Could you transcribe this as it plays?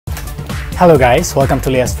Hello guys, welcome to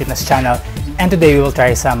Leah's Fitness channel, and today we will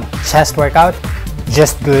try some chest workout,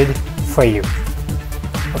 just good for you.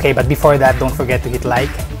 Okay, but before that, don't forget to hit like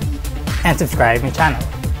and subscribe my channel.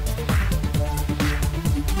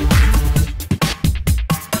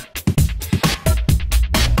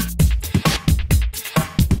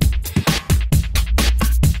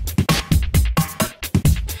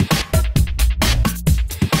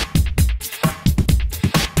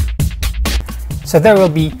 So there will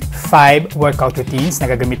be 5 workout routines na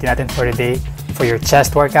gagamitin natin for the day for your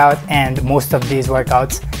chest workout, and most of these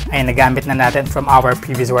workouts ay nagamit na natin from our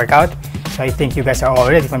previous workout. So I think you guys are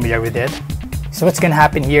already familiar with it. So what's gonna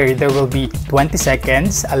happen here, there will be 20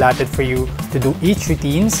 seconds allotted for you to do each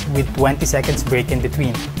routines with 20 seconds break in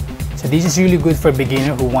between. So this is really good for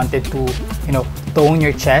beginner who wanted to, tone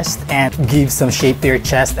your chest and give some shape to your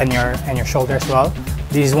chest and your shoulder as well.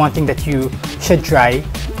 This is one thing that you should try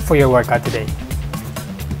for your workout today.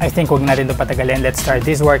 I think wag natin ito patagalin. Let's start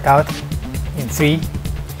this workout in 3,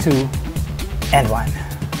 2, and 1.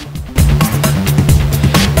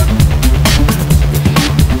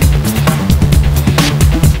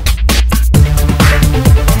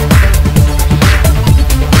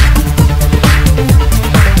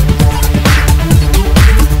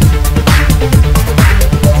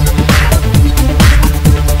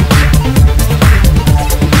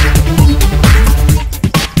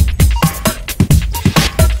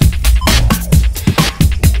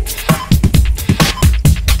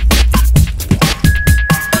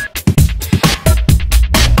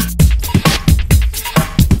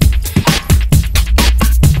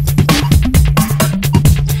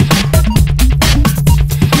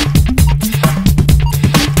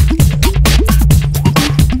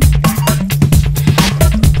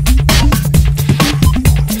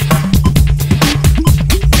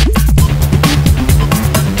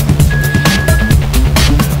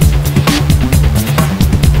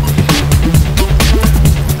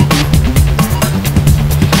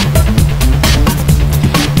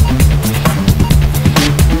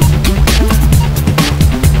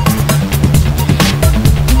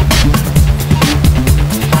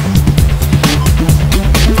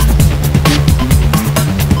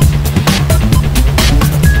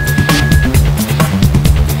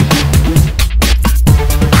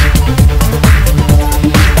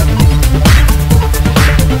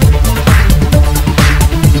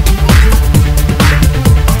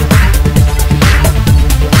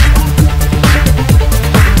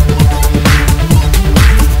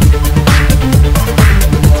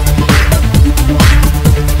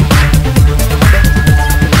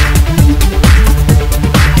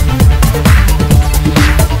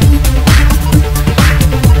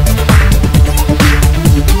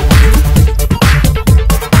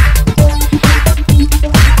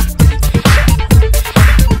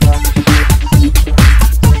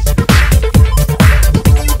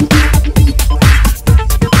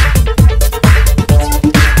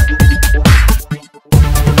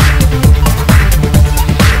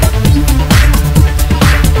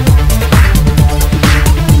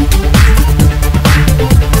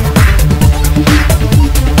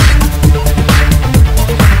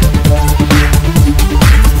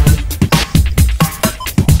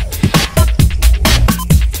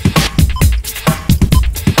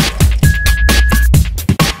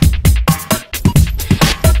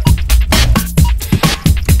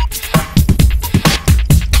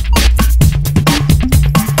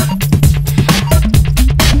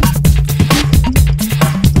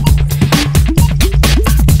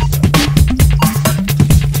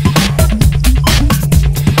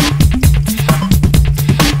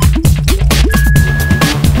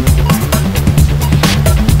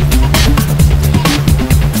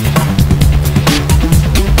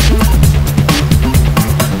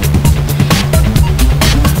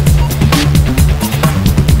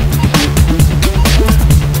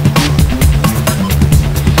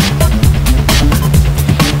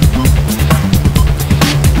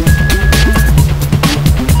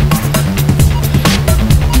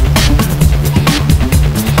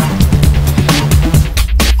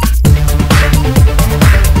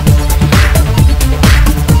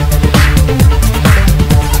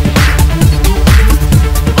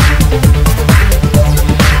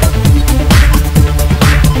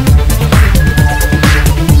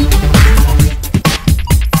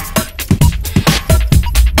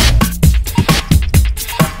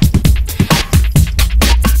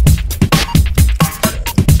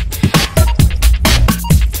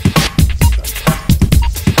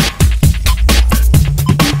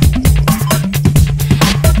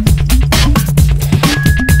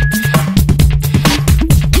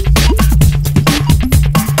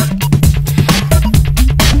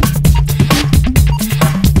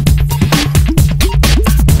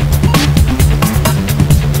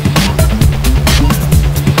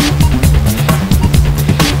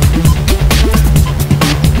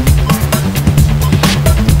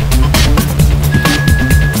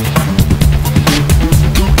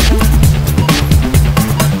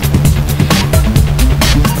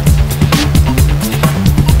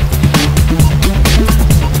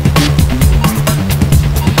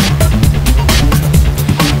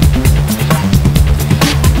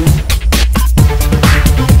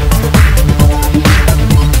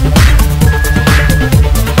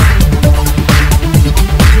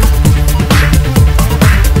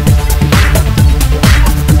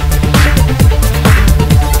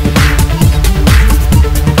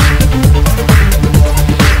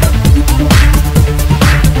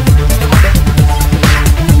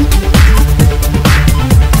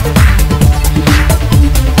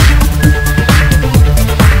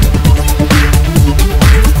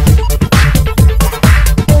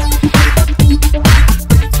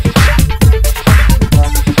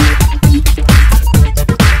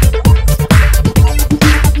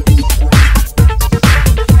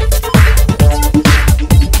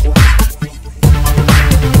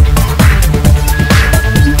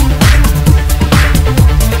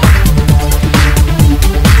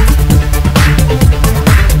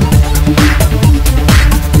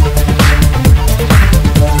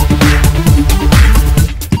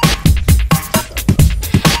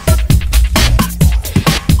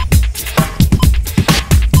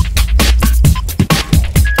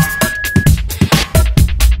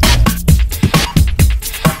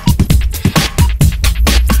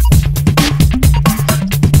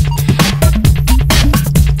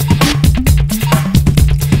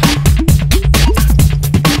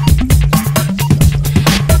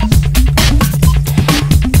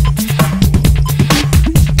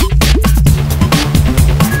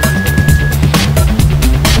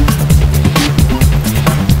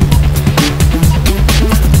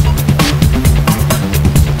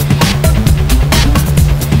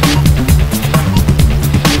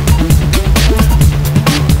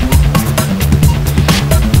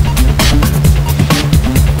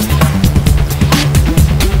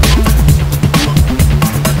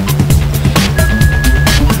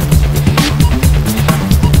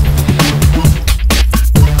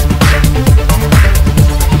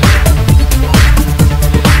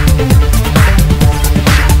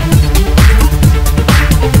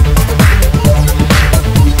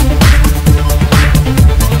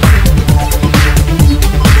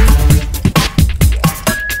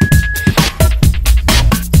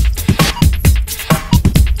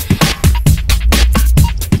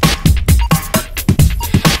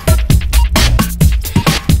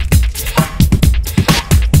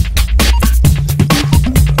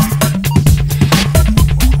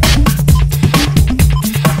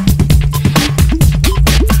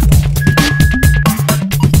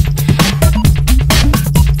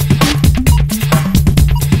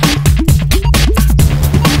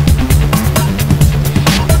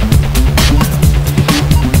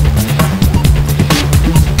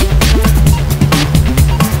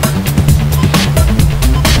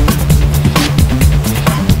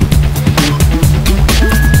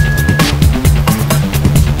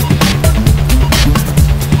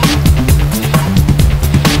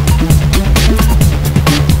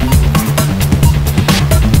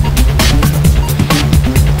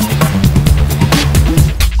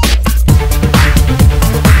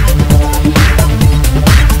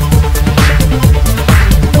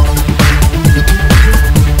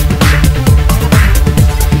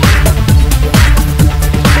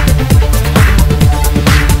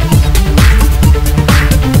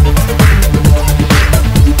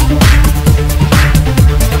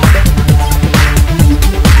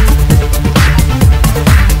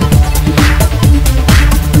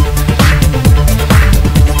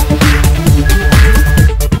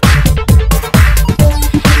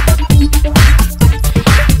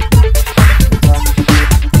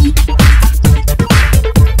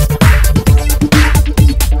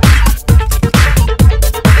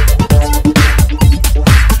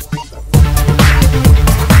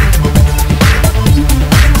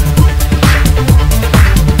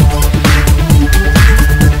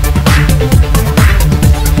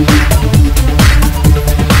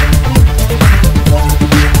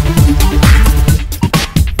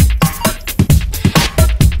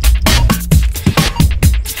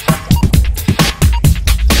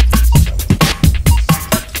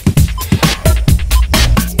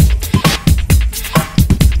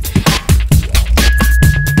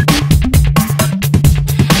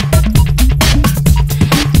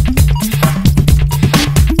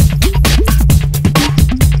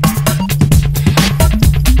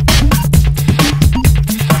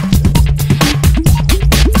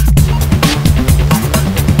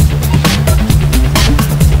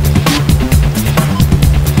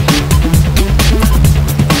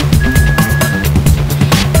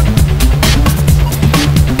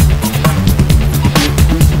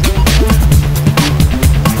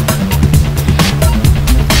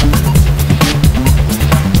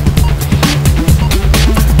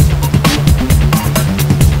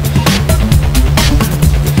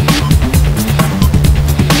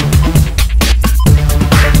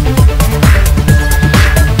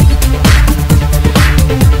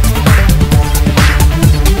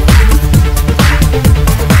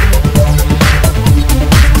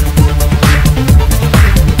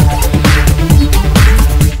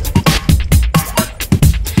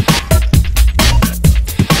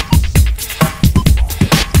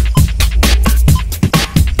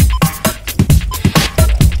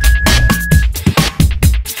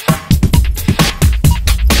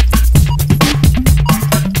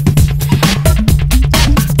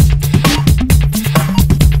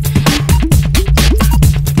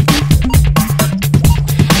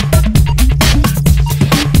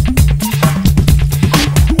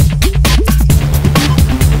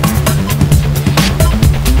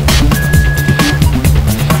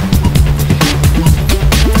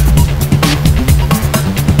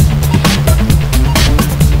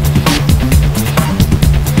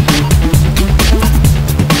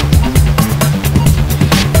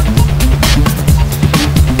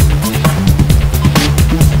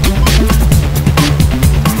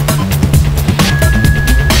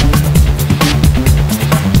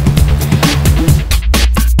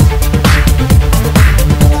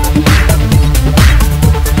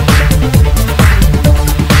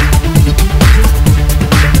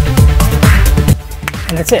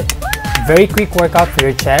 that's it. Very quick workout for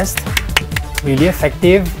your chest. Really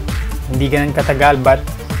effective. Hindi ganun katagal but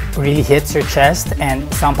really hits your chest and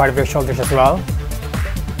some part of your shoulders as well.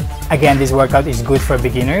 Again, this workout is good for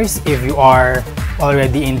beginners. If you are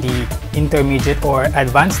already in the intermediate or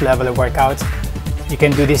advanced level of workouts, you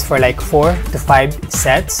can do this for like 4 to 5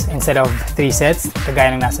 sets instead of 3 sets,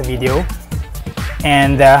 kagaya ng nasa video.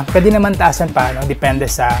 And pwede naman taasan pa, no? Depende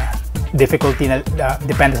sa difficulty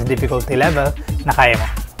level na kaya mo.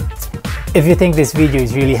 If you think this video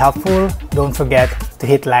is really helpful, don't forget to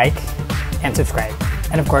hit like and subscribe.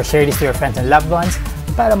 And of course, share this to your friends and loved ones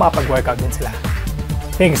para makapag-workout din sila.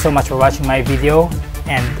 Thank you so much for watching my video,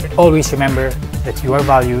 and always remember that you are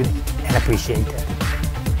valued and appreciated.